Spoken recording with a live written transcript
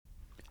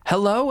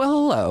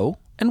Hello,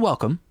 and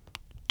welcome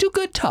to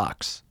Good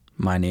Talks.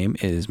 My name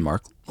is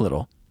Mark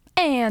Little.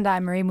 And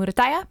I'm Marie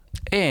Murataya.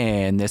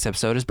 And this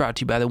episode is brought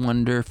to you by the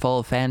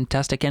wonderful,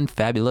 fantastic, and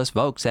fabulous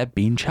folks at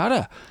Bean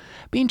Chata.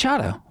 Bean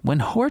Chata, when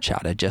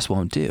horchata just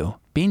won't do,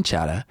 Bean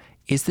Chata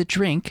is the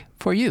drink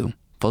for you.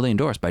 Fully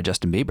endorsed by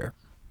Justin Bieber.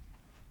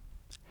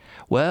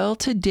 Well,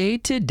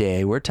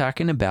 today we're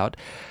talking about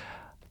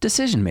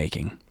decision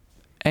making.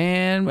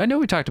 And I know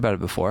we talked about it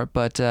before,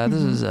 but this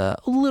is a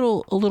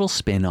little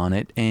spin on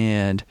it.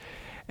 And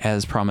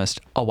as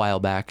promised a while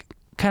back,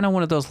 kind of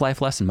one of those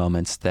life lesson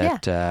moments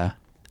that that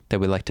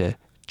we like to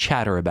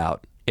chatter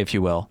about, if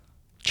you will.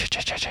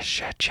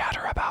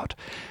 Chatter about.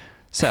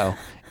 So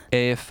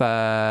if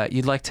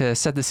you'd like to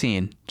set the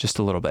scene just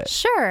a little bit.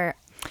 Sure.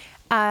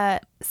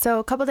 So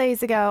a couple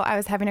days ago, I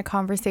was having a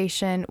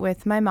conversation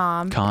with my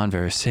mom.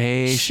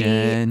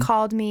 Conversation. She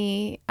called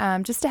me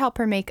just to help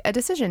her make a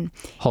decision.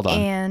 Hold on.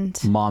 And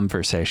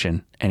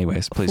Momversation.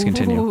 Anyways, please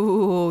continue.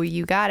 Ooh,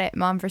 you got it.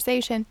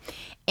 Momversation.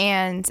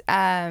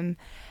 And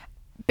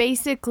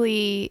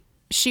basically,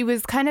 she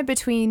was kind of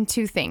between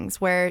two things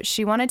where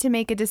she wanted to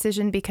make a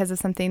decision because of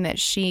something that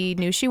she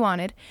knew she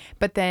wanted.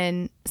 But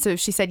then, so if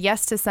she said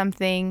yes to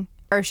something,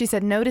 or if she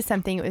said no to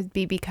something, it would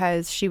be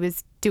because she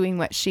was doing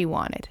what she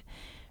wanted.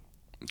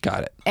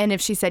 Got it. And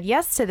if she said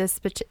yes to this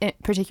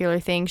particular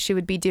thing, she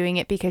would be doing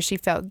it because she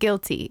felt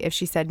guilty if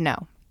she said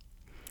no.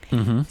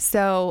 Mm-hmm.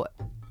 So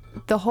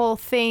the whole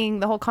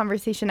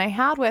conversation I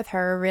had with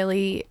her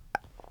really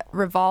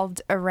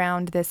revolved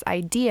around this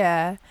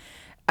idea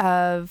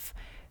of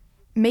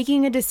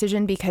making a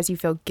decision because you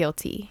feel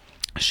guilty.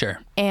 Sure.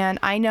 And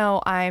I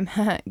know I'm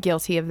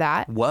guilty of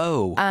that.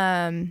 Whoa.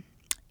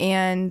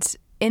 And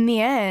in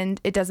the end,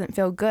 it doesn't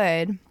feel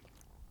good.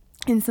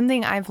 And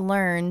something I've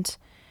learned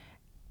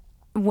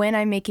when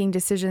I'm making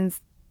decisions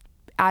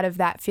out of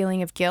that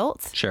feeling of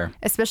guilt, Sure.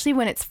 especially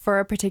when it's for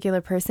a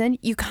particular person,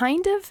 it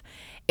kind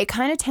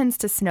of tends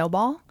to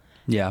snowball.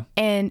 Yeah.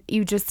 And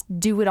you just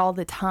do it all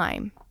the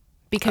time.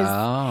 Because,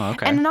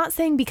 okay. And I'm not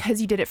saying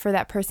because you did it for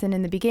that person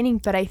in the beginning,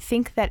 but I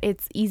think that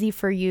it's easy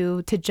for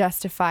you to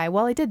justify,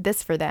 well, I did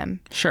this for them.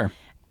 Sure.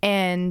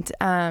 And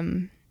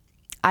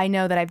I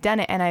know that I've done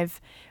it, and I've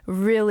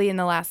really in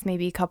the last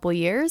maybe couple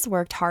years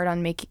worked hard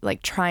on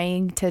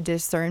trying to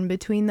discern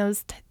between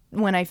those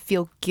when I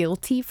feel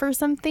guilty for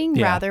something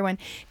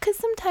because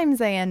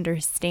sometimes I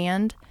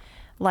understand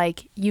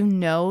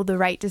the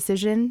right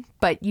decision,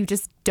 but you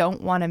just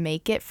don't want to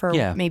make it for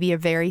maybe a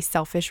very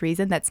selfish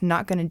reason that's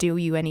not going to do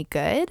you any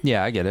good.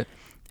 Yeah, I get it.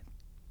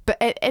 But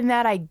and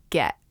that I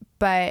get,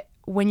 but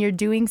when you're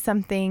doing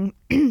something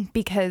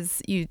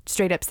because you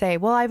straight up say,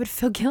 well, I would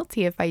feel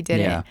guilty if I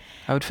didn't. Yeah,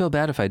 I would feel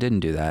bad if I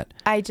didn't do that.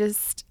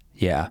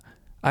 Yeah,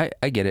 I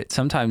get it.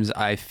 Sometimes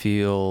I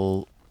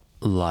feel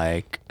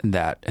like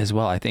that as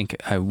well. I think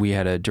we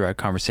had a direct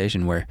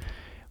conversation where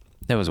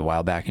that was a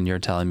while back and you're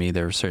telling me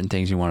there were certain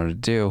things you wanted to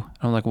do.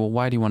 And I'm like, well,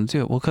 why do you want to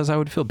do it? Well, because I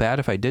would feel bad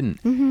if I didn't.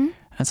 Mm-hmm. And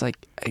it's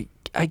like,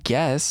 I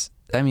guess,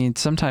 I mean,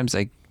 sometimes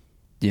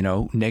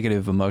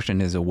negative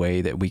emotion is a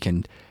way that we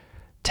can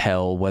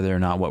tell whether or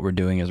not what we're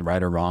doing is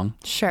right or wrong.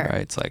 Sure.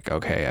 Right? It's like,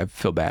 okay, I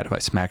feel bad if I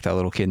smack that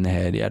little kid in the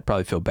head. Yeah, I'd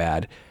probably feel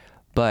bad.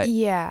 But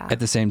at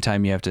the same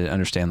time, you have to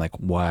understand,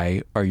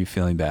 why are you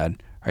feeling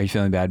bad? Are you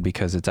feeling bad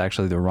because it's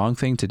actually the wrong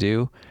thing to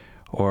do?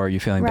 Or are you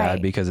feeling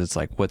bad because it's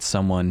what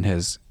someone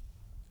has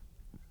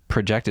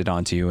projected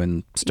onto you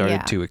and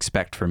started to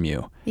expect from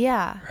you?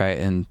 Yeah. Right.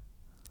 And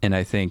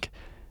I think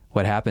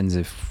what happens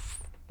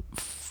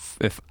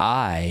if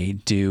I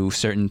do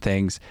certain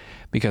things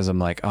because I'm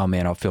like, oh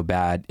man, I'll feel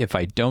bad if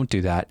I don't do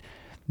that,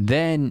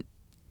 then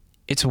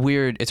it's a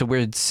weird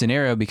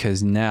scenario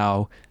because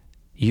now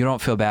you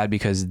don't feel bad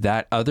because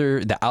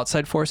the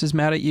outside force is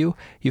mad at you.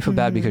 You feel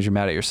bad because you're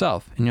mad at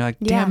yourself. And you're like,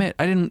 damn it,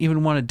 I didn't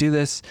even want to do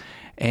this.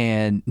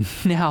 And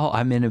now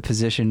I'm in a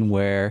position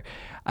where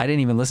I didn't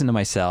even listen to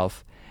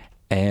myself.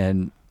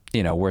 And,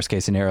 worst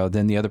case scenario,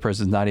 then the other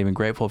person's not even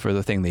grateful for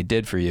the thing they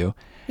did for you.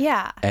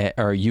 Yeah.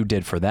 Or you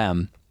did for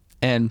them.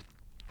 And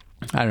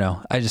I don't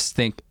know. I just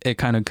think it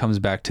kind of comes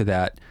back to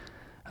that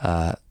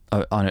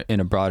in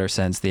a broader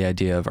sense, the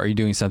idea of, are you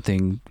doing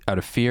something out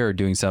of fear or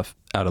doing stuff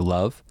out of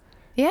love?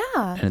 Yeah.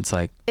 And it's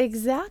like,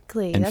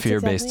 exactly. And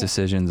fear-based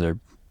decisions are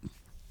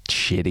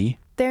shitty.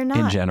 They're not.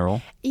 In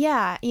general.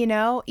 Yeah.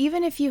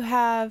 Even if you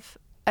have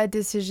a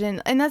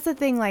decision, and that's the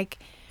thing,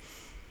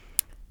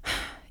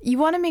 you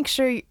want to make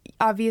sure,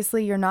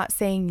 obviously, you're not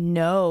saying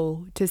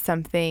no to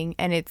something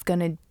and it's going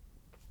to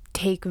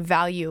take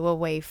value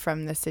away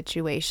from the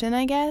situation,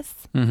 I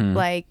guess. Mm-hmm.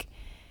 I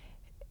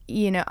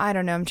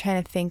don't know. I'm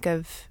trying to think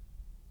of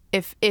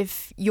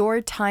if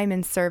your time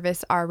and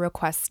service are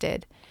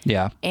requested.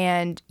 Yeah.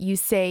 And you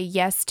say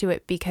yes to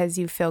it because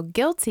you feel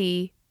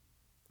guilty,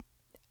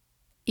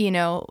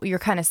 you're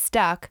kind of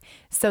stuck.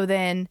 So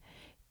then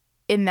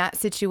in that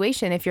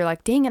situation, if you're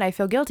like, dang it, I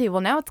feel guilty.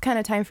 Well, now it's kind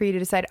of time for you to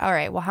decide, all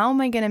right, well, how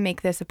am I going to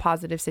make this a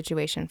positive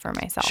situation for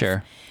myself?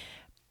 Sure.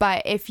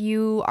 But if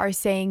you are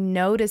saying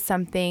no to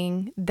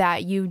something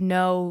that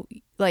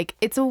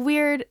it's a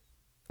weird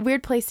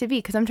weird place to be,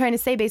 because I'm trying to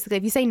say basically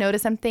if you say no to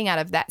something out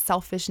of that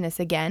selfishness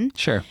again,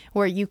 Sure.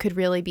 where you could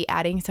really be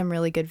adding some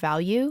really good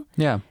value,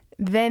 Yeah.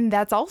 then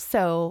that's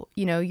also,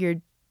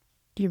 you're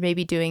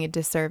maybe doing a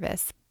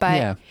disservice.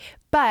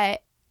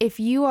 But if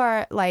you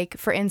are like,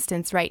 for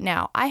instance, right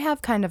now, I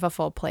have kind of a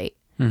full plate.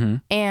 Mm-hmm.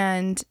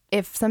 And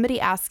if somebody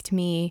asked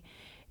me,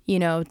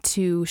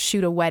 to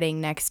shoot a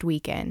wedding next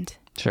weekend,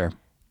 Sure.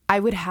 I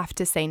would have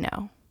to say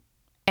no.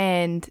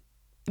 And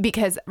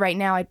because right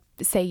now I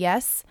say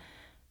yes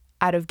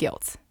out of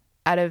guilt,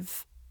 out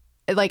of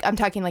like, I'm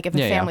talking like if a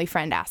family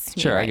friend asks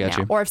me right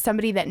now, or if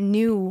somebody that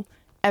knew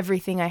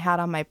everything I had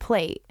on my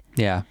plate.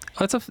 Yeah.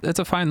 It's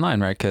a fine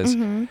line, right? Because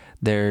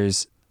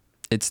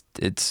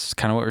it's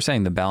kind of what we're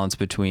saying, the balance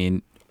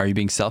between, are you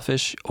being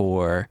selfish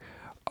or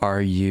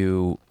are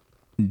you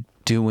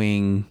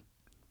doing,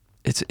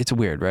 it's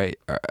weird, right?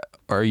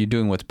 Are you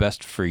doing what's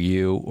best for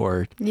you,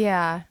 or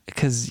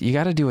because you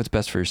got to do what's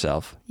best for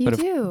yourself. But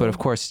of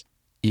course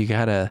you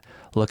got to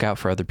look out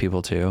for other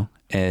people too.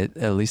 At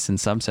least in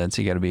some sense,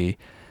 you got to be,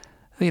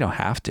 you don't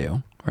have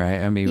to,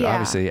 right? I mean,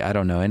 obviously I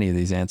don't know any of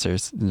these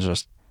answers. It's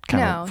just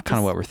kind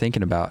of what we're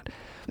thinking about.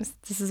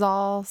 This is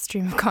all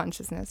stream of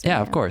consciousness. Yeah,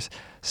 of course.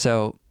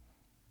 So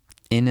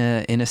in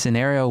a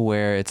scenario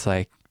where it's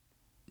like,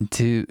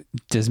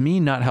 does me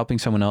not helping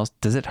someone else,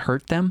 does it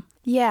hurt them?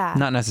 Yeah.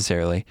 Not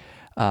necessarily.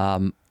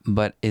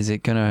 But is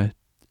it going to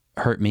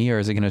hurt me, or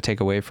is it going to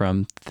take away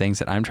from things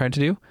that I'm trying to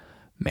do?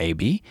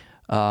 Maybe.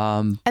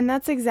 And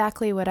that's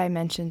exactly what I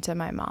mentioned to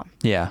my mom.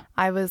 Yeah.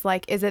 I was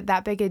like, is it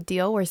that big a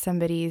deal where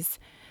somebody's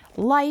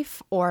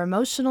life or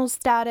emotional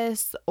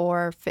status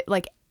or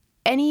like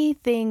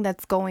anything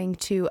that's going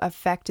to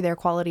affect their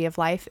quality of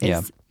life,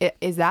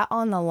 is that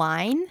on the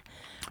line?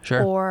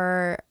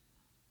 Sure.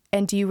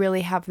 And do you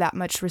really have that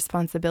much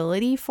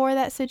responsibility for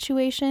that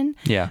situation?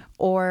 Yeah.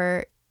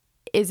 Or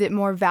is it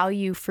more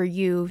value for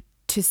you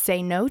to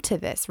say no to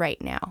this right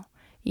now?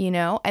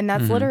 And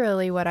that's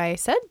literally what I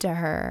said to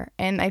her.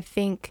 And I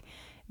think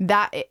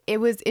that it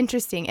was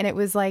interesting. And it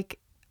was like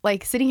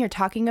sitting here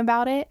talking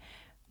about it,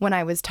 when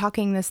I was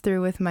talking this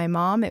through with my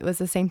mom, it was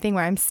the same thing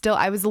where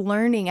I was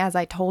learning as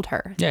I told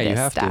her you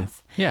have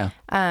stuff. to. Yeah.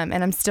 And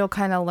I'm still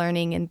kind of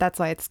learning, and that's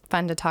why it's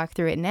fun to talk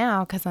through it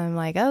now, because I'm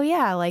like, oh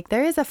yeah, like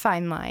there is a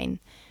fine line.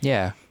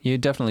 Yeah, you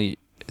definitely,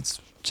 it's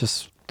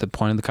just the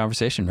point of the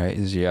conversation, right?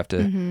 Is you have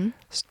to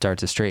start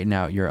to straighten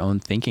out your own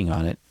thinking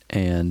on it,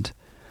 and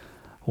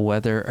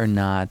whether or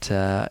not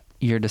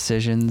your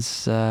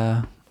decisions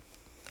are,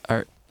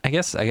 I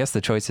guess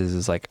the choice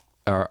is like,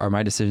 are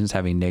my decisions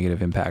having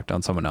negative impact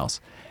on someone else?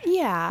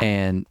 Yeah.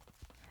 And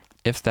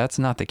if that's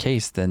not the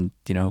case, then,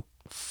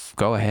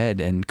 go ahead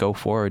and go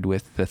forward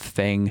with the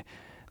thing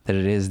that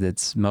it is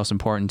that's most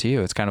important to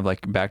you. It's kind of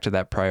like back to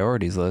that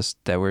priorities list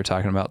that we were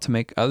talking about to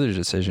make other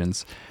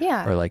decisions.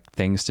 Yeah. Or like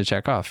things to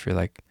check off. You're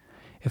like,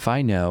 if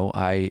I know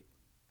I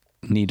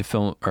need to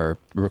film or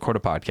record a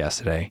podcast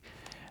today,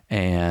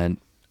 and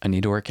I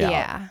need to work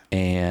out,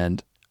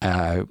 and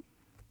I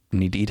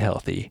need to eat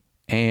healthy,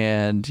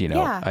 and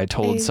I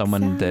told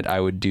someone that I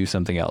would do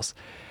something else.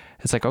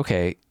 It's like,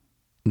 okay,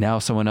 now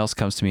someone else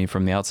comes to me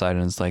from the outside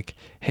and is like,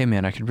 hey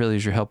man, I could really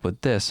use your help with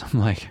this. I'm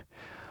like,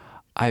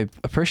 I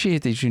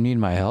appreciate that you need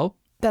my help.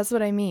 That's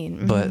what I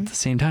mean. But at the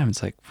same time,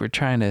 it's like,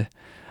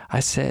 I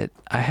said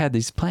I had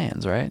these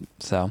plans, right?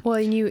 So. Well,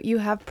 and you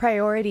have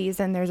priorities,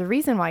 and there's a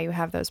reason why you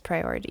have those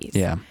priorities.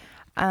 Yeah.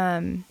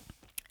 And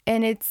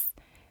it's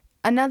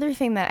another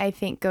thing that I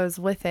think goes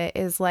with it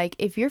is like,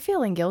 if you're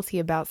feeling guilty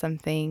about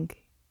something,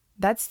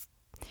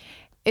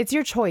 it's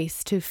your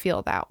choice to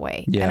feel that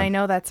way. Yeah. And I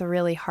know that's a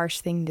really harsh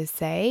thing to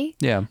say.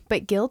 Yeah.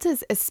 But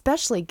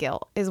especially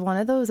guilt is one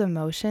of those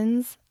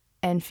emotions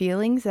and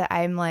feelings that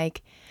I'm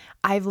like,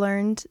 I've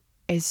learned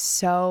is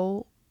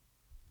so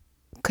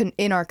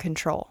in our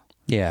control.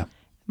 Yeah.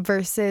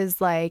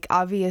 Versus like,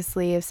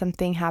 obviously, if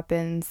something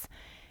happens,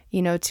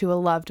 to a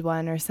loved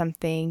one or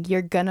something,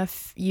 you're gonna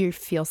you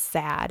feel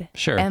sad.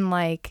 Sure. And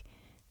like,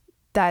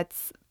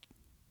 that's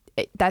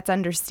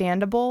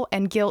understandable,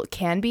 and guilt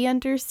can be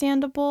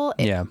understandable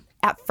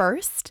at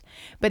first.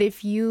 But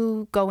if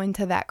you go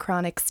into that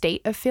chronic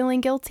state of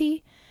feeling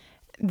guilty,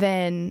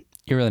 then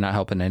you're really not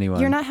helping anyone.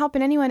 You're not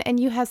helping anyone, and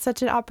you have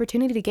such an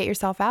opportunity to get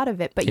yourself out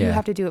of it, but you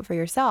have to do it for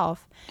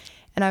yourself.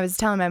 And I was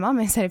telling my mom,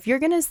 I said, if you're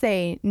going to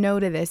say no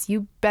to this,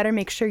 you better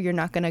make sure you're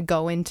not going to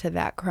go into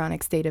that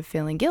chronic state of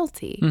feeling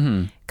guilty.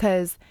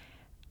 Because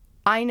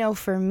I know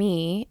for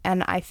me,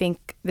 and I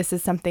think this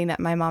is something that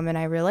my mom and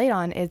I relate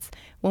on, it's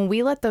when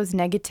we let those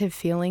negative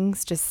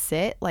feelings just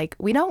sit, like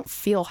we don't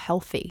feel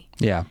healthy.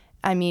 Yeah.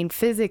 I mean,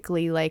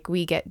 physically, like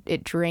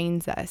it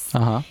drains us.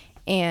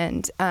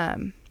 And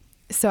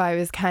so I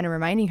was kind of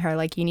reminding her,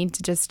 like, you need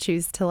to just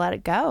choose to let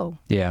it go.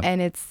 Yeah.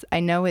 And I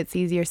know it's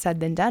easier said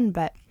than done,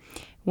 but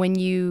when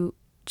you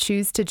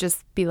choose to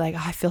just be like,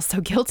 oh, I feel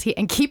so guilty,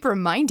 and keep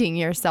reminding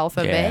yourself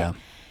of it,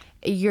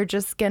 you're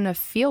just going to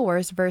feel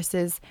worse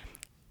versus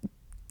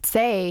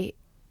say,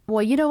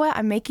 well, you know what?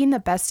 I'm making the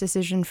best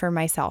decision for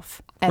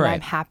myself, and I'm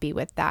happy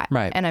with that.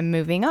 Right. And I'm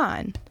moving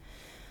on.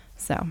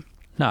 So.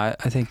 No,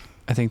 I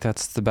think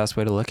that's the best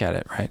way to look at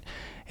it, right?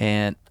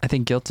 And I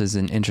think guilt is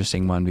an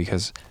interesting one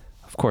because,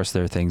 of course,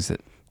 there are things that,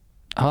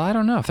 I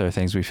don't know if there are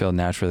things we feel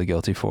naturally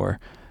guilty for.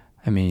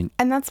 I mean,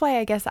 and that's why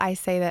I guess I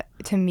say that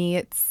to me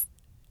it's,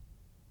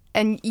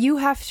 and you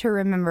have to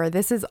remember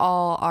this is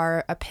all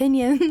our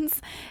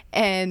opinions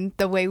and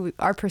the way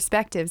our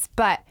perspectives,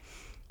 but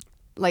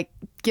like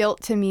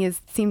guilt to me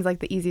seems like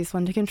the easiest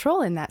one to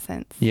control in that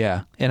sense.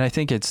 yeah. And I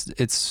think it's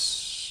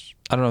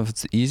I don't know if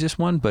it's the easiest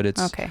one, but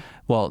it's, Okay.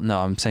 well, no,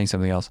 I'm saying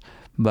something else,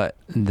 but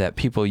that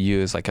people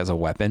use like as a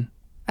weapon.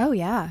 Oh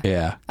yeah.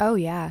 Yeah. Oh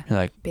yeah. You're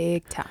like,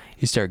 Big time.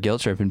 you start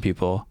guilt tripping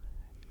people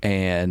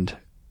and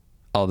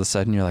all of a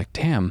sudden you're like,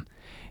 damn,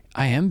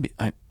 I'm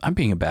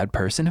being a bad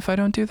person if I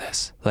don't do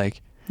this.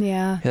 Like,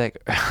 Yeah. you're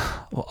like,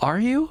 well, are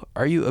you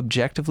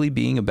objectively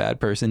being a bad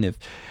person if,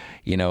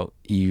 you know,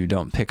 you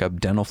don't pick up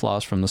dental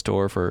floss from the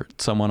store for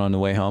someone on the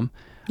way home?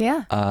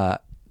 Yeah.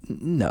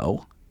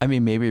 No. I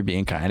mean, maybe you're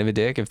being kind of a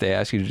dick if they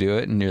ask you to do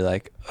it and you're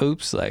like,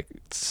 oops, like,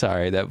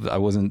 sorry, that I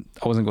wasn't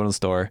going to the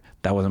store.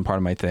 That wasn't part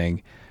of my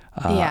thing.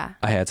 Yeah.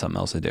 I had something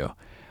else to do.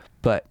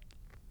 But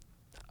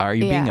are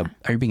you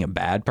being a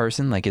bad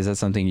person? Like, is that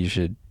something you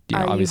should, you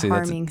know, Are obviously you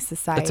harming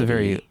society?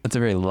 that's a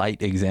very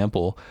light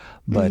example,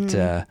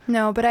 but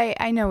No, but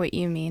I know what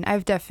you mean.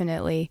 I've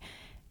definitely,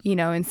 you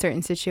know, in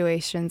certain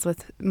situations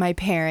with my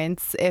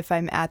parents, if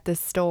I'm at the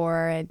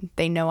store and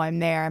they know I'm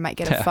there, I might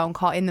get a phone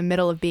call in the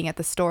middle of being at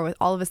the store with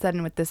all of a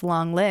sudden with this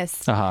long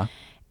list.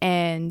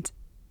 And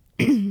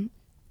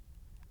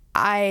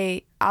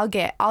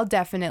I'll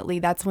definitely,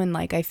 that's when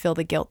like I feel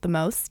the guilt the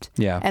most.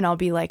 Yeah. And I'll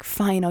be like,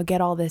 fine, I'll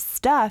get all this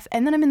stuff.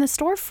 And then I'm in the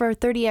store for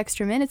 30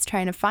 extra minutes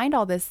trying to find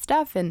all this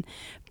stuff and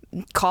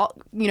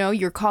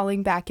you're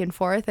calling back and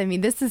forth. I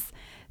mean, this is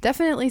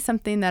definitely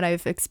something that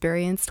I've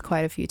experienced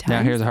quite a few times.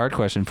 now here's a hard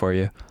question for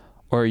you.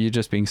 Or are you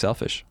just being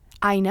selfish?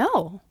 I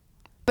know.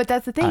 But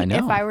that's the I thing. know.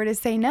 If I were to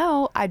say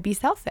no, I'd be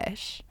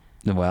selfish.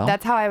 Well,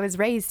 That's how I was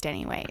raised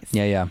anyways.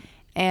 yeah.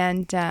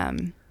 And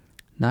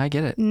No, I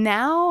get it.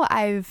 now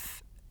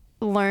I've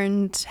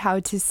learned how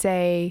to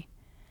say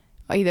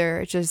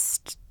either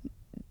just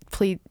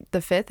plead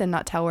the fifth and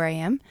not tell where I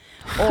am,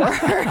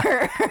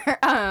 or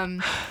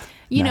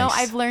you know, Nice.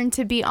 I've learned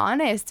to be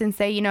honest and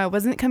say, you know, I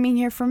wasn't coming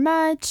here for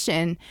much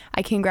and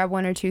I can grab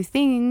one or two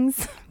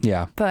things.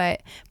 Yeah.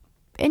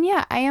 And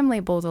yeah, I am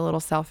labeled a little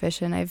selfish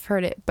and I've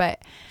heard it,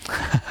 but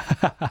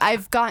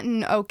I've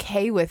gotten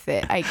okay with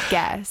it, I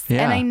guess.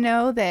 Yeah. And I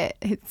know that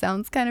it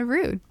sounds kind of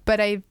rude, but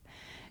I've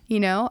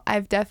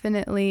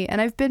definitely, and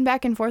I've been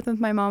back and forth with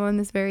my mom on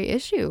this very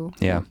issue.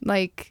 Yeah.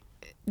 Like,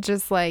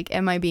 just like,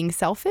 am I being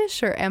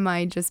selfish or am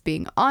I just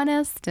being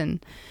honest?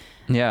 And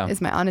Yeah.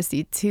 is my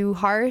honesty too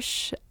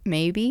harsh?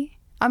 Maybe.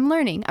 I'm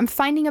learning. I'm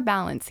finding a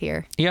balance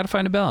here. You got to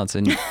find a balance,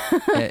 and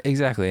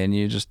exactly. And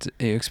you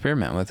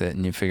experiment with it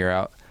and you figure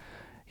out,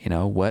 you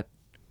know, what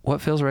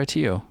feels right to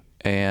you.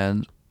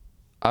 And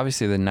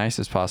obviously the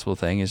nicest possible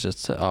thing is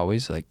just to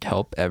always like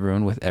help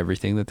everyone with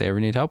everything that they ever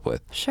need help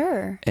with.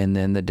 Sure. And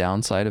then the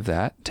downside of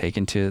that,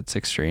 taken to its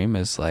extreme,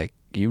 is like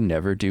you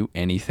never do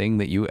anything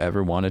that you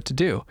ever wanted to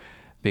do,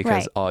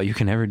 because Right. all you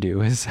can ever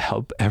do is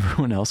help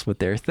everyone else with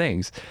their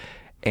things.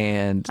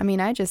 And I mean,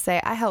 I just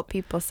say I help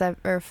people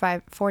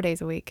 4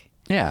 days a week.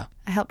 yeah,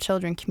 I help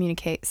children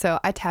communicate, so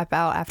I tap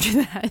out after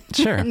that.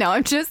 Sure. No,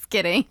 I'm just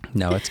kidding.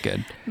 no, it's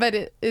good.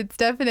 But it's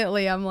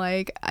definitely, I'm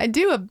like, I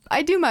do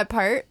my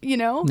part, you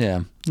know?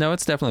 Yeah, no,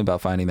 it's definitely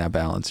about finding that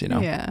balance, you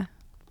know, Yeah.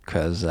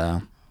 because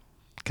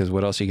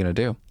what else are you going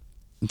to do?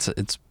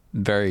 It's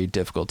very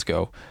difficult to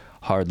go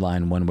hard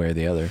line one way or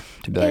the other,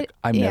 to be like,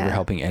 I'm never yeah.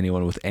 helping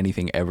anyone with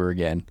anything ever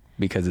again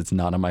because it's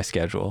not on my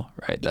schedule,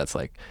 right? That's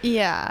like,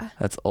 Yeah.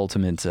 that's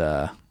ultimate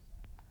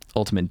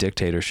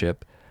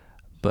dictatorship.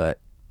 But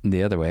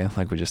the other way,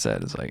 like we just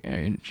said, is like,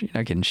 you're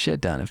not getting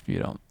shit done if you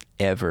don't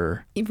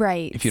ever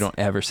Right.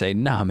 say,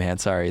 nah, man,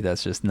 sorry,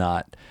 that's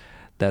not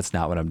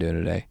what I'm doing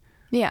today.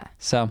 Yeah.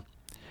 So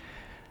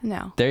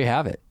No. there you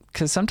have it.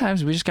 Because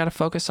sometimes we just got to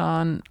focus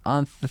on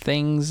the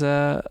things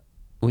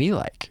we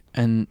like,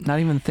 and not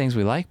even the things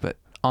we like, but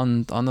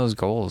on those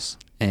goals.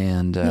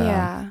 And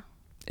Yeah.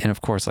 and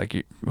of course,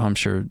 like I'm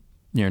sure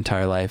your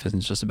entire life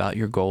isn't just about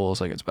your goals.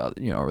 Like it's about,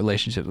 you know,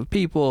 relationships with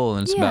people,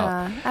 and it's about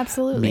Yeah,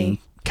 absolutely. being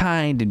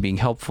kind and being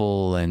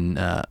helpful and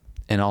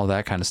all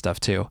that kind of stuff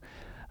too.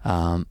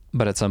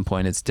 But at some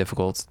point, it's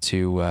difficult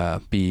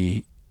to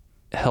be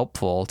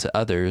helpful to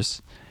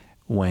others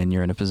when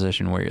you're in a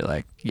position where you're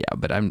like, yeah,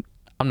 but I'm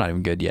not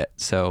even good yet.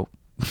 So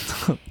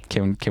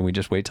can we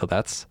just wait till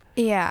that's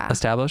Yeah.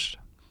 established?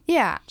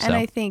 Yeah. And So-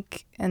 I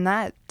think, and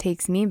that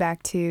takes me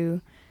back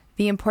to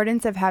the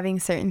importance of having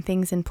certain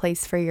things in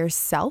place for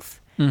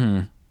yourself.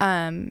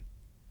 Mm-hmm.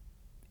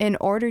 In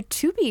order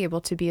to be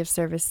able to be of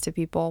service to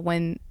people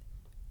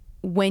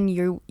when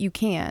you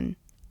can,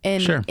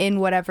 Sure. in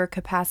whatever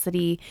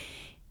capacity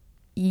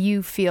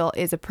you feel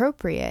is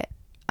appropriate.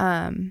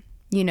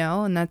 You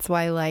know, and that's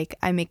why like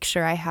I make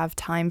sure I have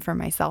time for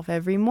myself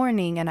every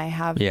morning, and I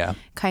have Yeah.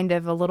 kind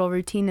of a little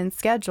routine and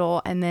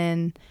schedule, and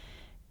then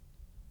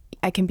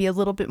I can be a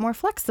little bit more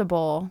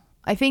flexible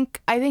I think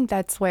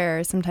that's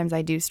where sometimes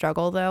I do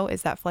struggle, though,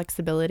 is that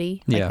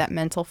flexibility, like Yeah. that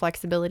mental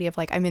flexibility of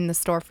like, I'm in the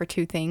store for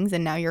 2 things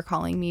and now you're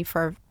calling me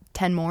for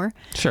 10 more.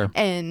 Sure.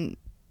 And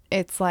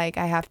it's like,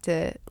 I have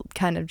to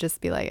kind of just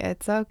be like,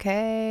 it's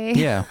okay.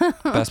 Yeah.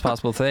 Best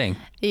possible thing,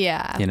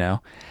 Yeah. you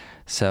know?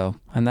 So,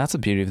 and that's the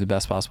beauty of the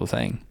best possible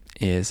thing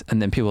is,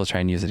 and then people try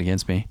and use it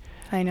against me.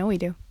 I know we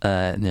do.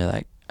 And they're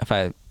like, if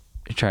you're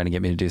trying to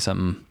get me to do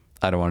something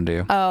I don't want to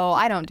do. Oh,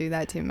 I don't do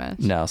that too much.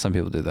 No, some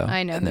people do though.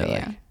 I know And they're who,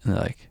 like, yeah. and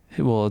they're like,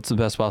 well, it's the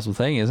best possible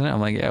thing, isn't it? I'm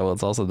like, yeah, well,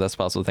 it's also the best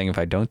possible thing if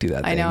I don't do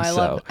that I thing. know.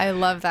 So I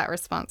love that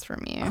response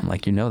from you. I'm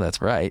like,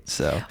 that's right.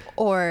 So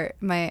Or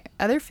my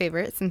other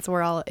favorite, since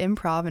we're all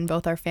improv and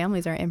both our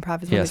families are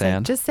improv, is when Yes, they say,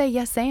 and? just say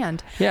yes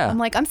and. Yeah. I'm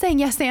like, I'm saying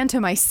yes and to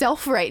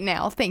myself right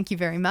now. Thank you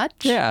very much.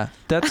 yeah,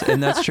 that's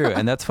true.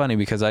 And that's funny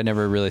because I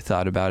never really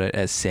thought about it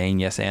as saying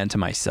yes and to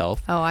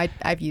myself. Oh,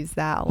 I've used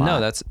that a lot.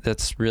 No,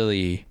 that's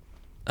really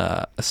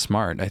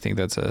smart. I think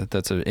that's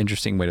an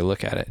interesting way to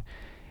look at it.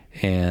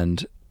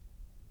 And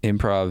I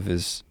love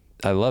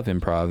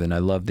improv and I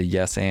love the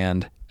yes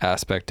and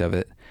aspect of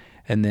it.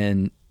 And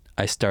then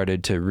I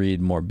started to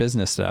read more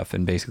business stuff,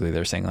 and basically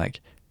they're saying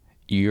like,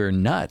 you're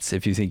nuts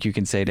if you think you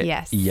can say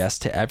yes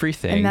to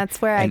everything, And that's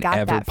where I got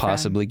ever that from.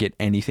 possibly get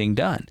anything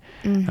done.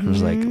 I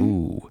was like,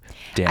 ooh,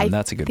 damn,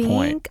 that's a good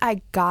point. I think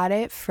I got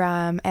it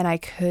from, and I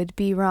could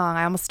be wrong,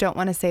 I almost don't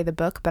want to say the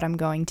book, but I'm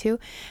going to.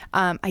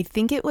 I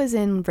think it was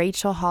in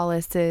Rachel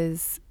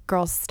Hollis's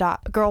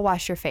Girl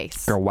Wash Your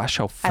Face. Girl, wash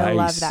your face. I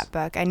love that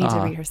book. I need to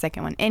read her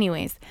second one.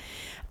 Anyways,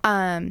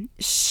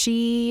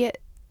 she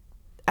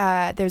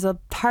there's a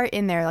part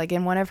in there, like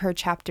in one of her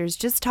chapters,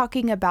 just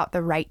talking about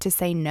the right to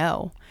say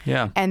no.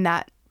 Yeah. And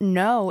that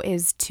no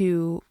is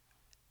to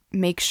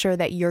make sure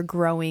that you're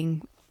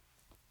growing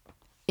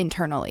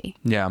internally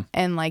Yeah.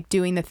 and like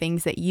doing the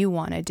things that you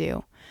want to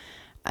do.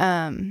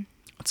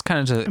 It's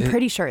kind of I'm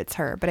pretty sure it's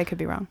her, but I could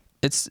be wrong.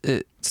 it's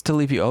to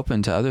leave you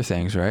open to other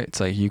things, right? It's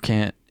like you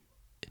can't.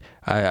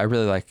 I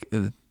really like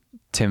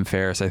Tim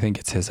Ferriss. I think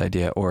it's his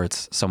idea, or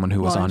it's someone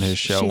who was on his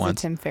show she's once.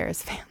 a Tim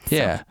Ferriss fan. So.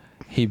 Yeah.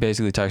 He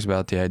basically talks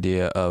about the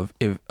idea of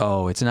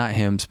it's not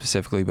him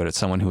specifically, but it's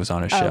someone who was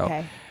on his show.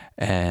 Okay.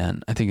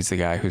 And I think it's the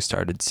guy who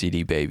started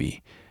CD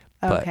Baby.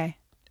 But Okay.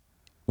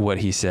 what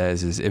he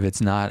says is if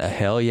it's not a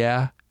hell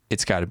yeah,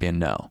 it's got to be a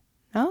no.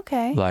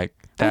 Okay. Like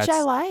that's Which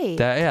I like.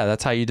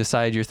 that's how you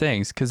decide your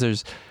things, because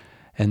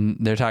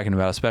they're talking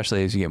about,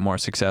 especially as you get more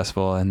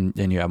successful and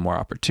you have more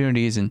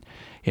opportunities, and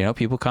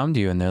people come to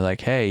you and they're like,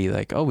 hey,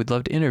 like, oh, we'd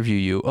love to interview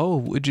you. Oh,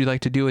 would you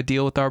like to do a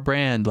deal with our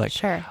brand? Like,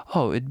 Sure.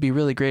 Oh, it'd be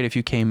really great if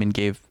you came and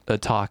gave a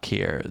talk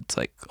here. It's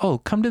like, oh,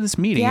 come to this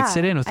meeting and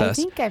sit in with us.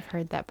 I think I've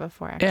heard that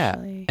before,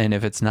 actually. Yeah. And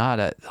if it's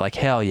not like,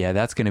 hell yeah,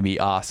 that's going to be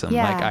awesome.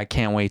 Yeah. Like, I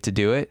can't wait to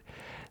do it.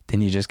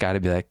 Then you just got to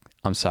be like,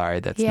 I'm sorry,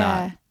 that's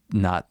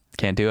not,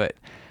 can't do it.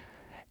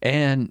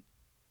 And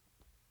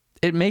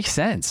it makes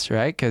sense,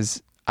 right?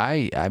 Because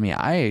I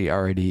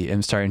already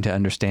am starting to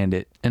understand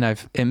it, and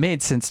it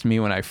made sense to me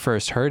when I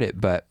first heard it,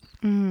 but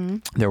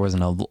there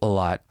wasn't a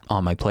lot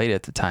on my plate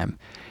at the time.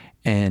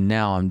 And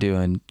now I'm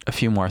doing a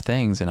few more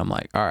things and I'm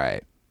like, all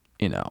right,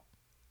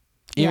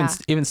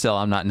 even still,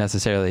 I'm not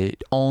necessarily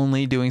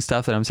only doing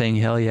stuff that I'm saying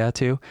hell yeah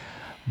to,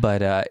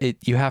 but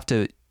you have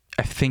to,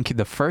 I think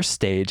the first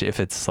stage, if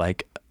it's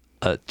like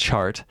a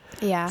chart,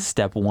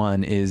 step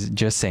one is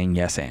just saying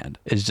yes and.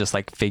 It's just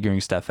like figuring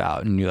stuff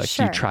out, and you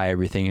try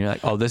everything and you're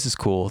like, oh, this is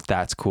cool,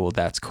 that's cool,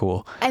 that's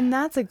cool. And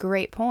that's a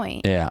great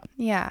point.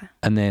 Yeah.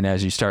 And then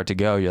as you start to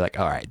go, you're like,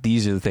 all right,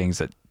 these are the things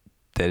that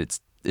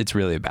it's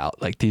really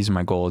about. Like, these are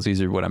my goals,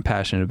 these are what I'm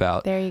passionate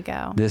about. There you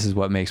go. This is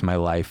what makes my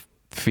life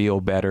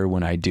feel better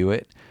when I do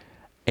it.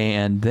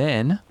 And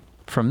then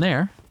from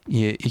there,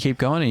 you keep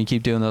going and you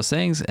keep doing those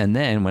things, and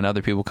then when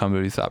other people come to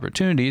you with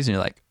opportunities and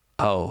you're like,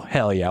 oh,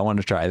 hell yeah, I want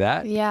to try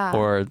that. Yeah.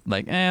 Or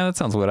like, that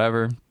sounds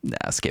whatever.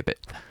 Nah, skip it.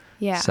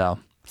 Yeah. So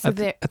I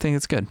think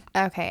it's good.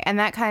 Okay. And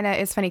that kind of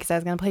is funny, because I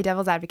was going to play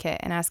devil's advocate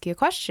and ask you a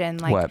question,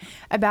 like, What?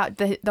 about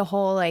the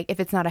whole, like, if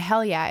it's not a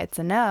hell yeah, it's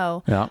a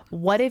no. Yeah.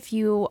 What if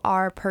you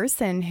are a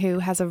person who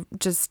has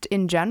just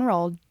in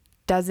general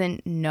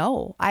doesn't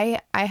know?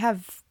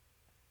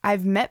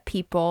 I've met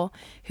people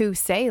who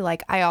say,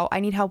 like, I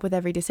need help with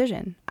every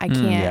decision. I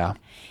can't. Yeah.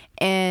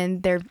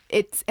 And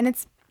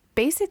it's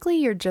basically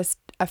you're just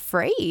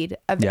afraid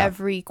of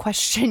every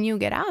question you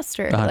get asked,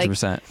 or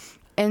 100%. like,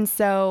 and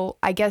so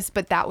I guess,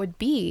 but that would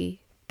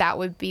be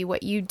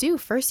what you do.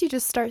 First, you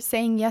just start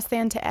saying yes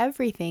and to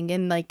everything.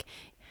 And like,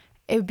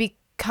 it would be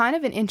kind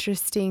of an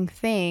interesting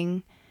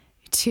thing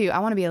I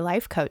want to be a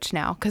life coach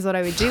now. 'Cause what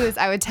I would do is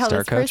I would tell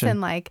this person,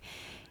 like,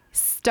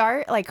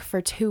 start like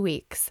for 2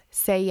 weeks,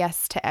 say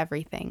yes to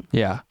everything.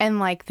 Yeah. And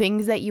like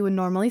things that you would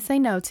normally say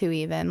no to,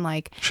 even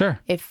like, Sure.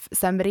 if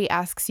somebody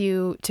asks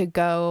you to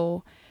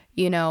go,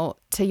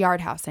 to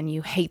Yard House and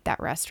you hate that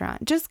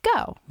restaurant, just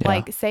go. Yeah.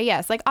 Like, say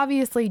yes. Like,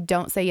 obviously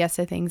don't say yes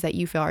to things that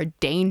you feel are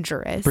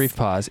dangerous. Brief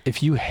pause.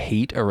 If you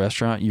hate a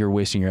restaurant, you're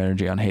wasting your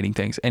energy on hating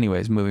things.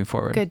 Anyways, moving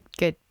forward.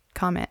 Good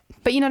comment.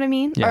 But you know what I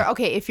mean? Yeah. Or,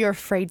 okay, if you're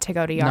afraid to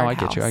go to Yard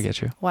House. I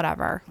get you.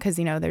 Whatever. Because,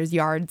 there's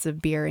yards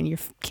of beer and you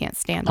can't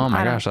stand them. Oh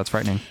my gosh, that's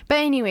frightening. But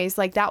anyways,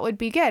 like that would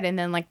be good. And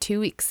then like 2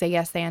 weeks, say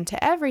yes and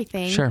to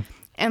everything. Sure.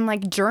 And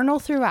like journal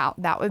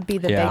throughout. That would be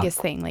the biggest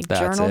thing. Like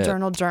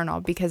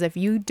journal. Because if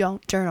you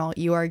don't journal,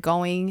 your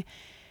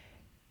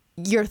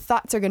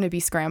thoughts are going to be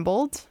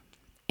scrambled.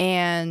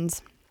 And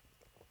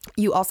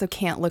you also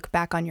can't look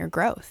back on your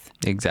growth.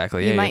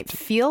 Exactly. You might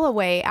feel a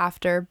way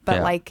after,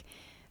 but like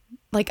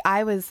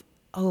I was,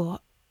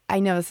 I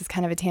know this is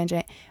kind of a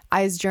tangent.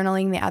 I was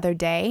journaling the other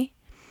day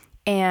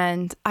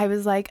and I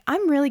was like,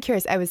 I'm really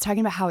curious. I was talking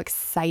about how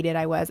excited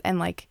I was and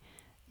like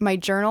my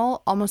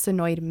journal almost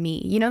annoyed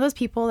me. You know, those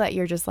people that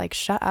you're just like,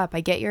 shut up. I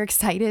get you're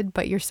excited,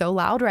 but you're so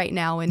loud right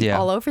now and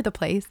all over the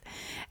place.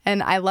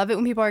 And I love it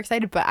when people are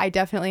excited, but I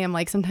definitely am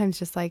like sometimes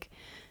just like,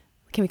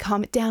 can we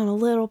calm it down a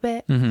little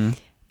bit? Mm-hmm.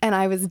 And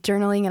I was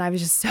journaling and I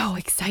was just so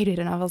excited.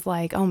 And I was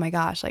like, oh my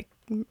gosh, like,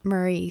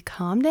 Marie,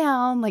 calm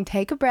down, like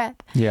take a breath.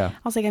 Yeah. I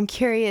was like, I'm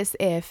curious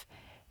if,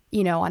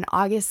 on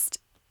August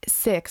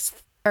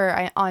 6th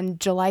or on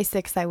July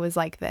 6th, I was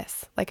like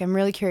this. Like, I'm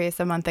really curious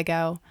a month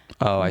ago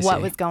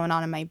what was going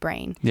on in my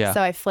brain. Yeah.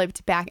 So I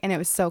flipped back and it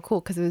was so cool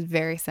because it was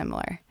very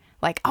similar.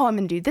 Like, I'm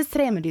going to do this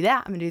today. I'm going to do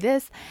that. I'm going to do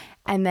this.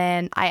 And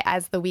then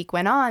as the week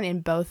went on in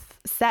both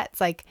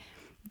sets, like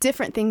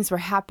different things were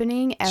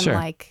happening. And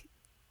like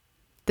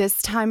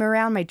this time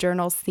around, my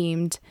journals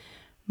seemed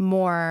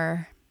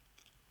more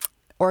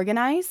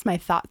organized. My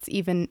thoughts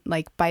even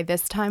like by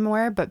this time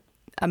were, but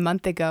a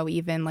month ago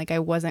even like I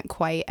wasn't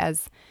quite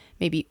as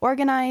maybe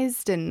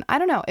organized, and I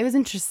don't know, it was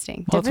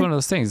interesting. Well, it's one of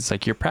those things. It's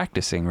like you're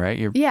practicing, right?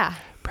 You're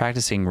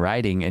practicing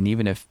writing, and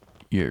even if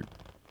you're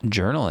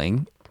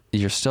journaling,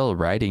 you're still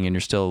writing and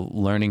you're still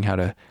learning how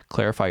to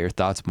clarify your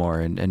thoughts more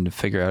and to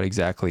figure out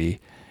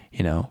exactly,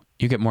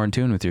 you get more in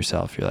tune with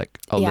yourself. You're like,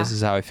 this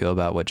is how I feel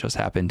about what just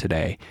happened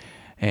today.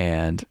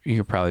 And you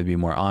can probably be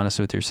more honest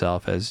with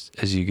yourself as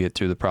you get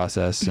through the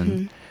process.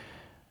 And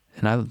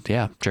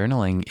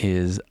journaling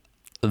is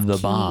the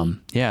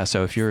bomb. Yeah.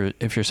 So if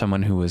you're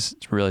someone who was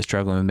really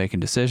struggling with making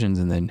decisions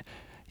and then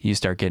you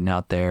start getting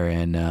out there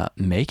and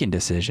making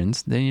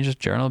decisions, then you just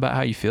journal about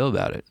how you feel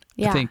about it.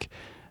 Yeah. I think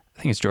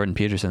it's Jordan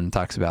Peterson that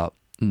talks about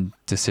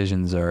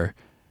decisions are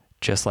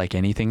just like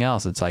anything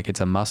else. It's like it's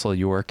a muscle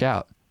you work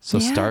out. So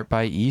start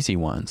by easy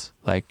ones.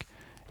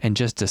 And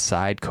just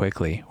decide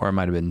quickly, or it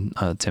might have been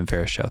a Tim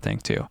Ferriss show thing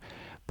too.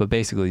 But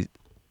basically,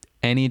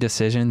 any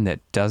decision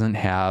that doesn't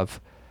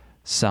have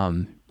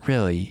some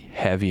really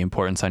heavy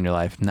importance on your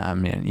life. I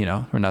mean,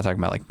 we're not talking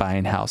about like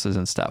buying houses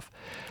and stuff.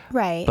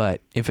 Right.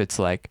 But if it's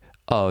like,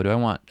 do I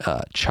want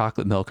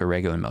chocolate milk or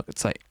regular milk?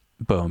 It's like,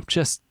 boom,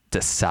 just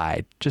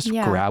decide. Just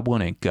grab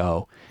one and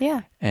go.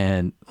 Yeah.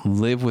 And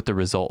live with the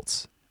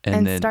results.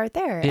 And then start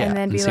there. Yeah, and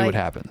then be see what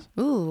happens.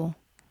 Ooh.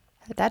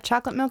 That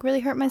chocolate milk really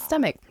hurt my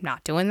stomach.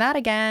 Not doing that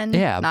again.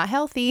 Yeah. Not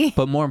healthy.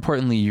 But more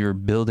importantly, you're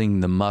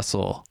building the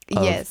muscle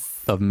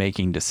of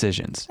making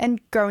decisions. And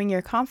growing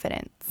your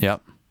confidence.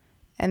 Yep.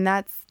 And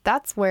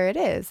that's where it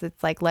is.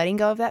 It's like letting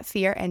go of that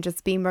fear and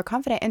just being more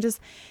confident. And just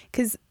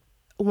because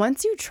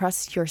once you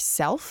trust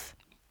yourself.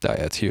 Oh,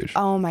 yeah, it's huge.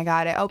 Oh, my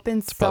God. It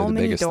opens so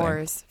many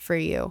doors for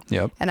you.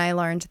 Yep. And I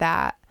learned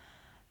that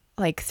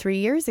like 3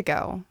 years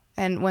ago.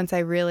 And once I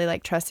really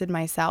like trusted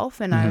myself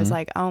and I was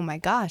like, oh, my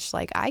gosh,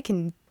 like I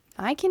can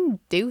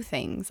do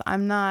things.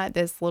 I'm not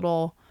this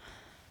little,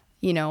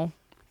 kid.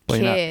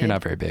 You're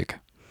not very big.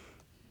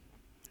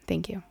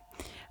 Thank you.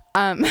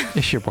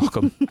 You're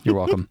welcome. You're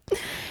welcome.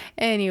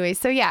 Anyway,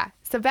 so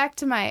back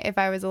to if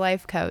I was a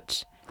life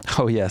coach.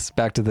 Oh yes,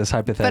 back to this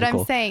hypothetical. But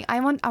I'm saying I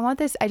want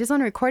this. I just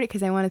want to record it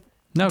because I want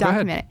to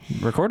document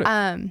it. Record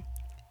it.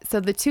 So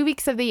the 2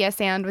 weeks of the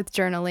yes and with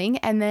journaling,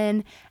 and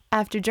then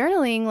after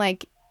journaling,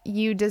 like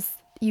you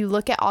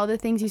look at all the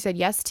things you said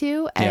yes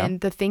to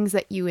and the things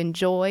that you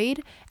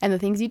enjoyed and the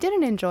things you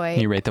didn't enjoy.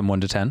 Can you rate them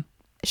 1 to 10?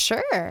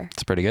 Sure.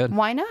 It's pretty good.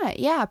 Why not?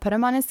 Yeah. Put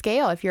them on a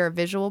scale. If you're a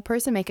visual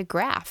person, make a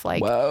graph.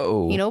 Like,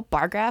 whoa.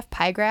 Bar graph,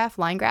 pie graph,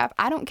 line graph.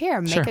 I don't care.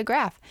 Make a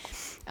graph.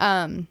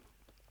 And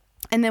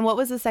then what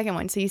was the second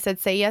one? So you said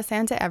say yes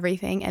and to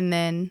everything, and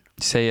then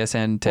say yes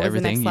and to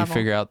everything. You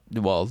figure out,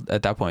 well,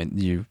 at that point,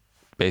 you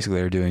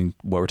basically are doing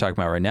what we're talking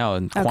about right now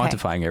and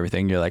quantifying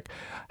everything. You're like,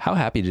 how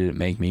happy did it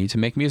make me to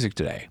make music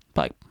today?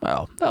 Like,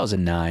 well, that was a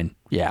 9.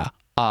 Yeah.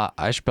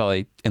 I should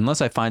probably, unless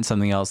I find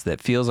something else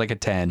that feels like a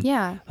 10,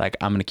 like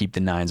I'm going to keep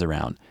the 9s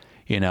around,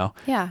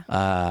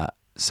 Yeah.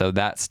 So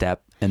that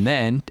step. And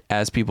then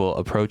as people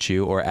approach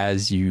you or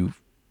as you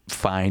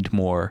find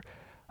more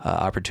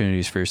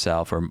opportunities for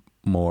yourself or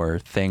more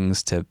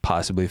things to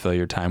possibly fill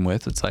your time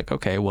with, it's like,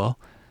 okay, well,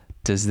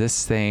 is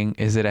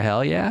it a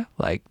hell yeah?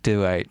 Like,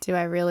 do I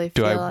really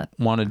feel it?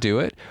 Want to do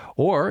it?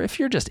 Or if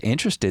you're just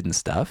interested in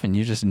stuff and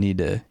you just need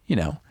to,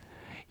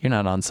 you're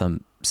not on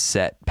some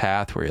set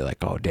path where you're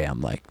like, oh damn,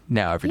 like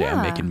now every day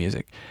I'm making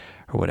music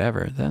or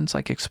whatever, then it's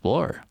like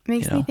explore.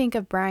 Makes me think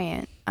of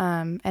Bryant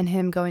and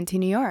him going to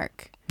New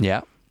York.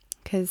 Yeah.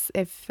 Because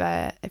if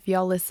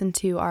y'all listen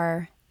to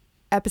our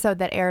episode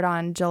that aired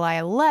on July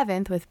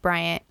 11th with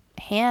Bryant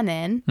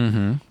Hannon,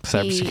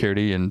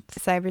 Cybersecurity and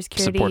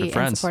cybersecurity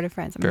and supportive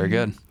friends. Very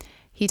good.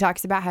 He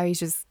talks about how he's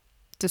just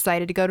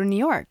decided to go to New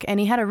York, and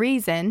he had a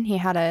reason. He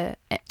had a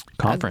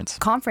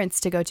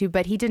conference to go to,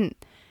 but he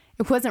didn't.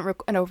 It wasn't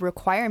a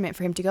requirement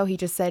for him to go. He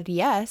just said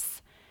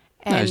yes.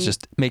 And he's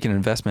just making an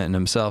investment in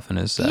himself and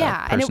his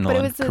personal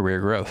and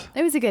career growth.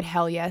 It was a good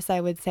hell yes, I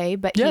would say.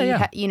 But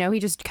he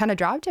just kind of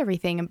dropped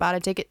everything and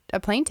bought a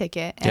plane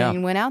ticket,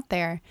 and went out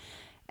there,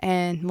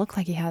 and looked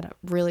like he had a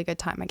really good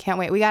time. I can't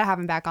wait. We got to have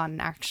him back on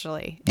and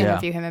actually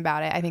interview him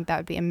about it. I think that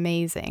would be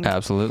amazing.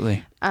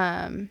 Absolutely.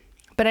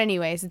 But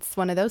anyways, it's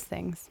one of those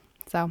things.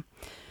 So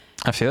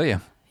I feel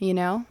you.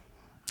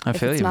 I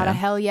feel you, it's not a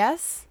hell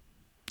yes,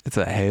 it's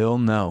a hell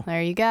no.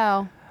 There you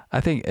go.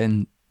 I think,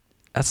 and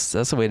that's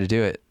the way to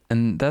do it.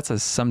 And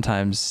that's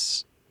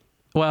sometimes,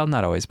 well,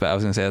 not always, but I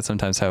was gonna say that's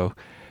sometimes how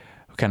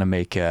we kind of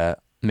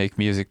make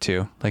music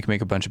too. Like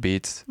make a bunch of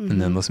beats and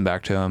then listen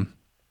back to them.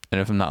 And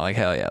if I'm not like,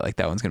 hell yeah, like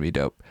that one's gonna be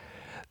dope,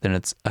 then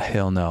it's a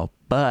hell no.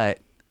 But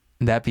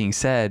that being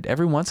said,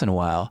 every once in a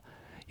while,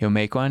 you'll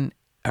make one,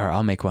 or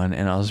I'll make one,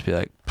 and I'll just be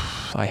like,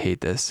 I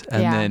hate this,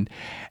 and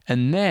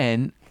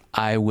then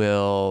I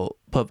will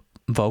put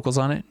vocals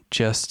on it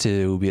just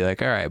to be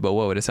like, all right, but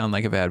what would it sound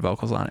like if I had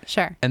vocals on it?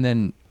 Sure. And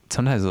then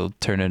sometimes it'll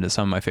turn into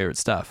some of my favorite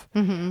stuff,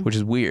 which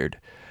is weird.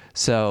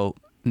 So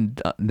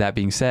that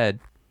being said,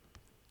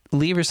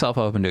 leave yourself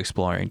open to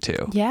exploring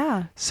too.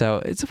 Yeah.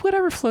 So it's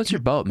whatever floats your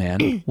boat,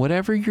 man.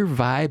 Whatever your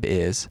vibe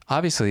is.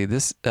 Obviously,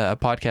 this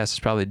podcast has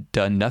probably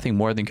done nothing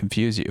more than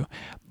confuse you,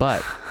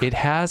 but it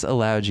has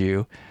allowed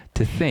you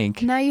to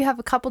think. Now you have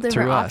a couple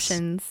different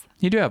options.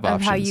 You do have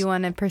options. Of how you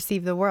want to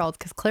perceive the world,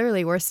 because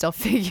clearly we're still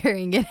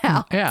figuring it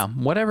out. Yeah.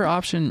 Whatever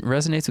option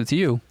resonates with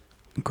you,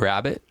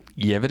 grab it,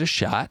 give it a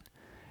shot.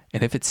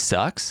 And if it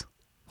sucks,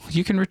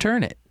 you can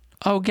return it.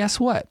 Oh, guess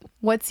what?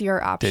 What's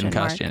your option? Didn't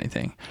cost you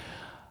anything.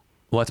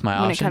 What's my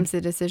option? When it comes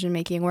to decision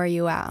making, where are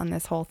you at on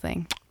this whole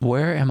thing?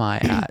 Where am I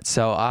at?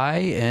 So I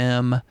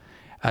am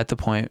at the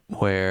point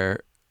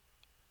where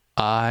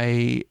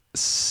I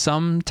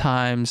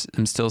sometimes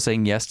am still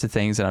saying yes to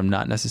things that I'm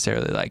not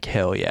necessarily like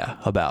hell yeah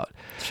about.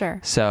 Sure.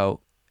 So,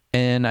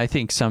 and I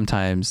think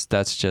sometimes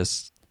that's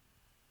just,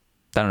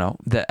 I don't know,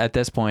 that at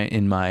this point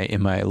in my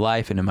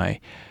life and in my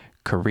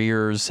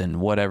careers and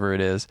whatever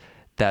it is,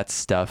 that's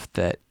stuff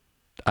that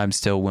I'm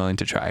still willing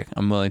to try.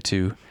 I'm willing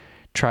to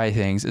try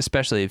things,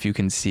 especially if you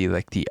can see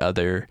like the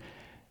other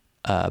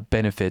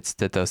benefits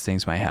that those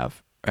things might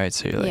have, right?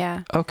 So you're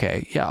like,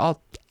 okay, yeah,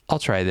 I'll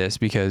try this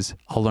because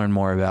I'll learn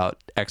more about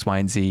X, Y,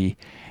 and Z,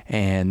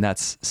 and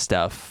that's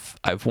stuff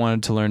I've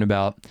wanted to learn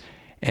about.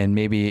 And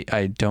maybe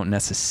I don't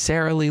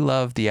necessarily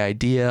love the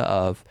idea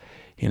of,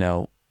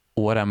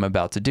 what I'm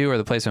about to do or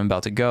the place I'm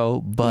about to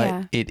go,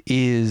 but it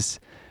is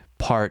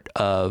part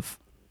of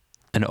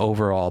an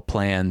overall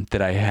plan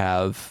that I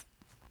have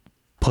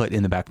put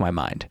in the back of my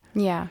mind.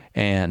 Yeah.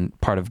 And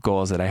part of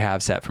goals that I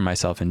have set for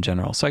myself in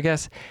general. So I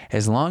guess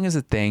as long as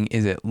a thing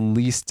is at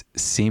least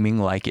seeming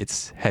like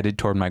it's headed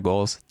toward my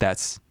goals,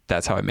 that's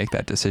how I make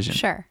that decision.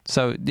 Sure.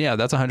 So yeah,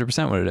 that's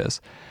 100% what it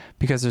is.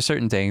 Because there's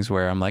certain things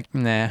where I'm like,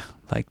 nah,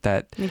 like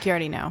that. Like you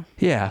already know.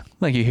 Yeah.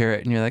 Like you hear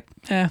it and you're like,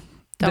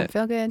 don't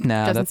feel good.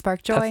 Nah, doesn't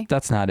spark joy.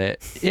 That's not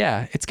it.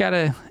 Yeah. It's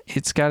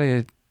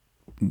gotta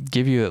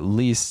give you at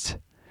least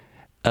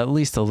a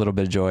little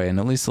bit of joy and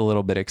at least a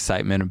little bit of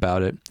excitement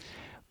about it.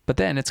 But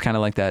then it's kind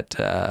of like that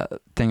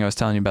thing I was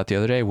telling you about the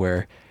other day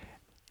where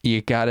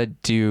you got to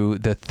do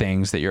the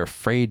things that you're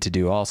afraid to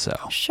do also.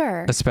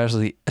 Sure.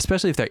 Especially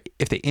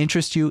if they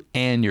interest you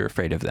and you're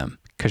afraid of them.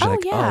 Because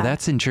you're oh,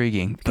 that's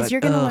intriguing. Because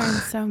you're going to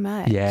learn so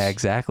much. Yeah,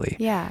 exactly.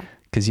 Yeah.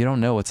 Because you don't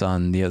know what's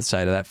on the other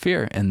side of that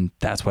fear. And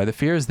that's why the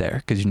fear is there,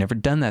 because you've never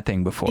done that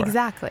thing before.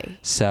 Exactly.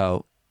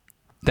 So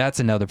that's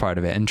another part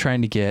of it. And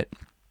trying to get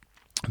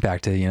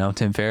back to,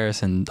 Tim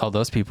Ferriss and all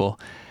those people,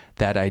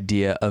 that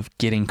idea of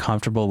getting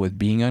comfortable with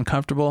being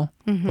uncomfortable.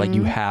 Like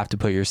you have to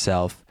put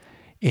yourself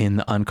in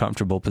the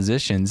uncomfortable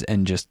positions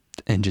and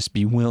just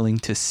be willing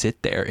to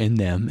sit there in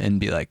them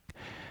and be like,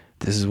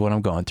 this is what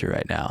I'm going through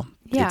right now.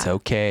 Yeah. It's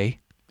okay.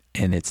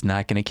 And it's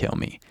not going to kill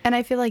me. And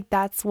I feel like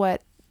that's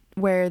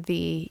where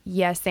the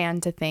yes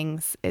and to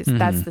things is.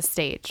 That's the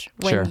stage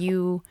when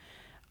you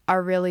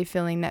are really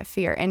feeling that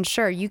fear. And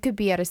sure, you could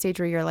be at a stage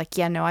where you're like,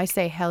 yeah, no, I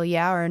say hell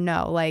yeah or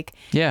no. Like,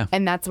 yeah.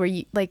 And that's where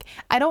you like,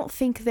 I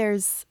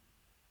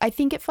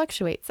think it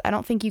fluctuates. I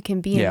don't think you can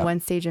be in one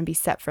stage and be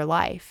set for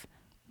life.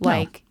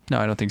 Like, no,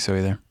 I don't think so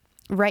either.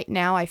 Right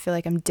now, I feel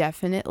like I'm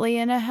definitely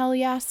in a hell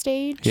yeah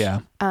stage. Yeah.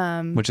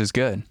 Which is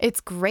good.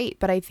 It's great,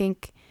 but I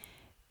think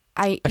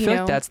I feel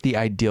like that's the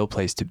ideal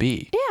place to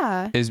be.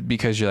 Yeah. Is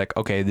because you're like,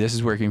 okay, this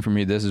is working for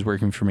me. This is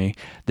working for me.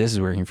 This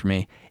is working for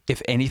me.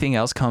 If anything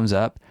else comes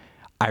up,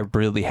 I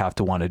really have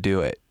to want to do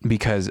it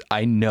because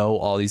I know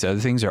all these other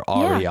things are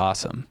already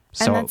awesome.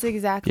 So, and that's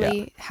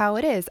exactly how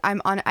it is.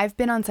 I've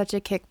been on such a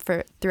kick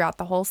throughout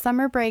the whole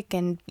summer break,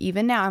 and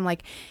even now I'm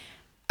like,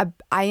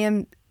 I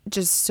am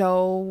just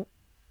so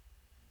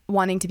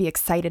wanting to be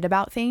excited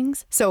about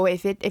things. So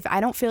if I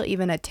don't feel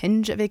even a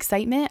tinge of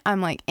excitement,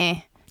 I'm like,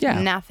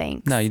 Yeah. Nah,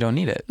 thanks. No, you don't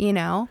need it. You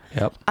know?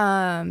 Yep.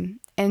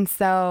 And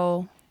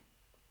so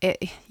I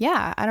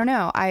don't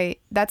know.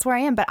 That's where I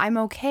am, but I'm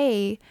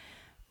okay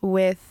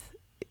with,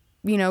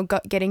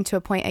 getting to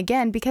a point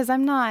again, because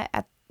I'm not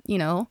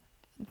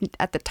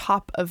at the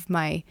top of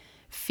my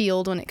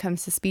field when it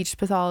comes to speech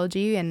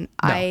pathology. And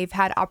No. I've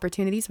had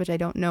opportunities, which I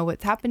don't know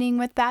what's happening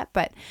with that,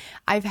 but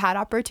I've had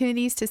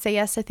opportunities to say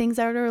yes to things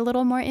that are a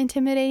little more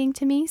intimidating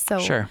to me. So,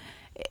 Sure.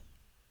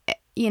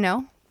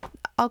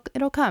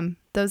 It'll come.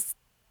 Those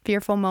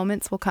fearful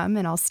moments will come,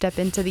 and I'll step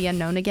into the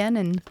unknown again,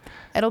 and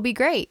it'll be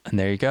great. And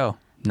there you go.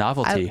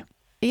 Novelty.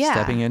 Yeah.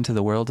 Stepping into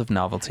the world of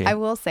novelty. I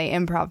will say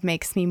improv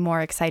makes me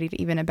more excited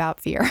even about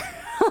fear.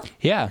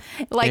 Yeah.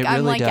 Like, it I'm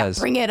really like, does.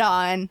 yeah, bring it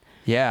on.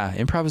 Yeah.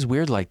 Improv is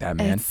weird like that,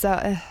 man. It's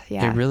so,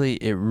 yeah. It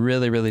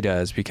really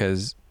does,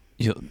 because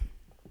you'll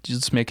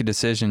just make a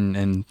decision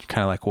and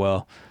kind of like,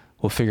 well,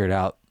 we'll figure it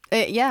out.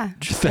 Yeah.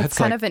 That's it's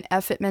kind like- of an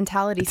F it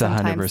mentality it's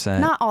sometimes. 100%.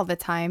 Not all the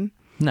time.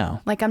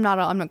 No. Like, I'm not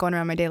going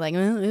around my day like,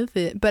 F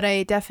it. But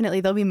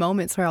there'll be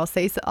moments where I'll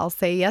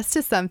say yes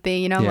to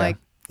something, I'm Yeah. like,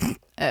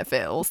 F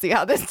it, we'll see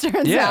how this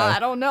turns Yeah. out. I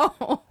don't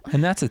know.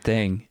 And that's the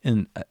thing.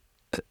 And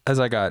as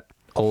I got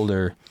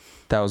older,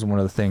 that was one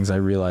of the things I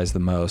realized the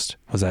most,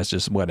 was that's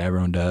just what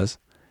everyone does.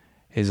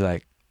 Is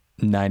like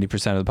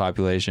 90% of the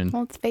population.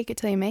 Well, it's fake it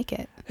till you make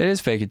it. It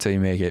is fake it till you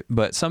make it.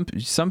 But some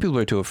people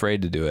are too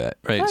afraid to do it,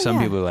 right? Oh, Some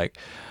yeah. people are like,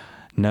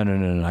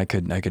 no, I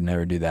could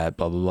never do that,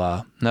 blah, blah,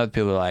 blah. And other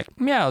people are like,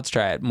 yeah, let's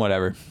try it,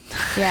 whatever.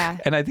 Yeah.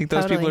 And I think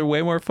those people Totally. are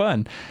way more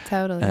fun.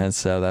 Totally. And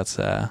so that's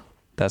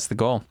the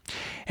goal.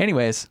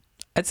 Anyways,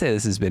 I'd say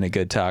this has been a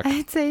good talk.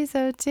 I'd say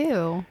so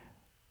too.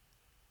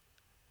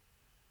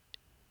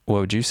 What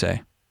would you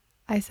say?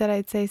 I said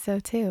I'd say so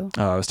too.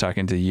 Oh, I was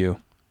talking to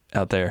you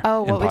out there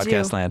Oh, in what would you?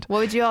 podcast land. What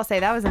would you all say?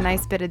 That was a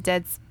nice bit of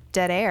dead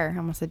air,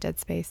 almost a dead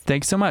space.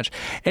 Thanks so much.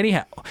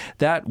 Anyhow,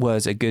 that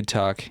was a good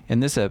talk.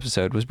 And this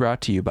episode was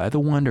brought to you by the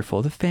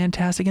wonderful, the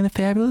fantastic, and the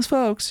fabulous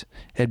folks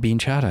at Bean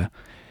Chata.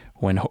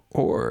 When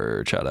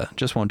horchata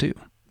just won't do,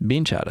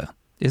 Bean Chata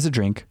is a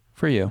drink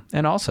for you.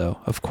 And also,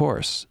 of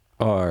course,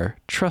 our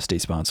trusty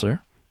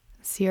sponsor.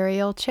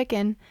 Cereal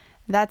chicken.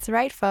 That's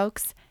right,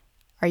 folks.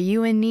 Are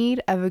you in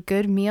need of a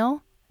good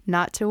meal?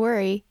 Not to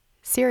worry.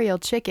 Cereal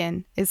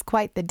chicken is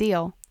quite the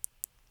deal.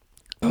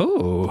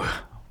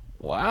 Oh,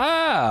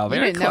 wow. You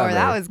Very didn't know where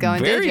that clever. was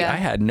going, did ya? I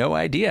had no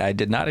idea. I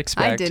did not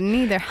expect I didn't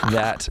either.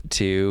 that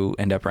to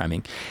end up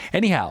rhyming.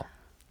 Anyhow,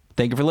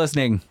 thank you for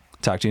listening.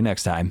 Talk to you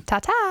next time.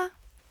 Ta-ta.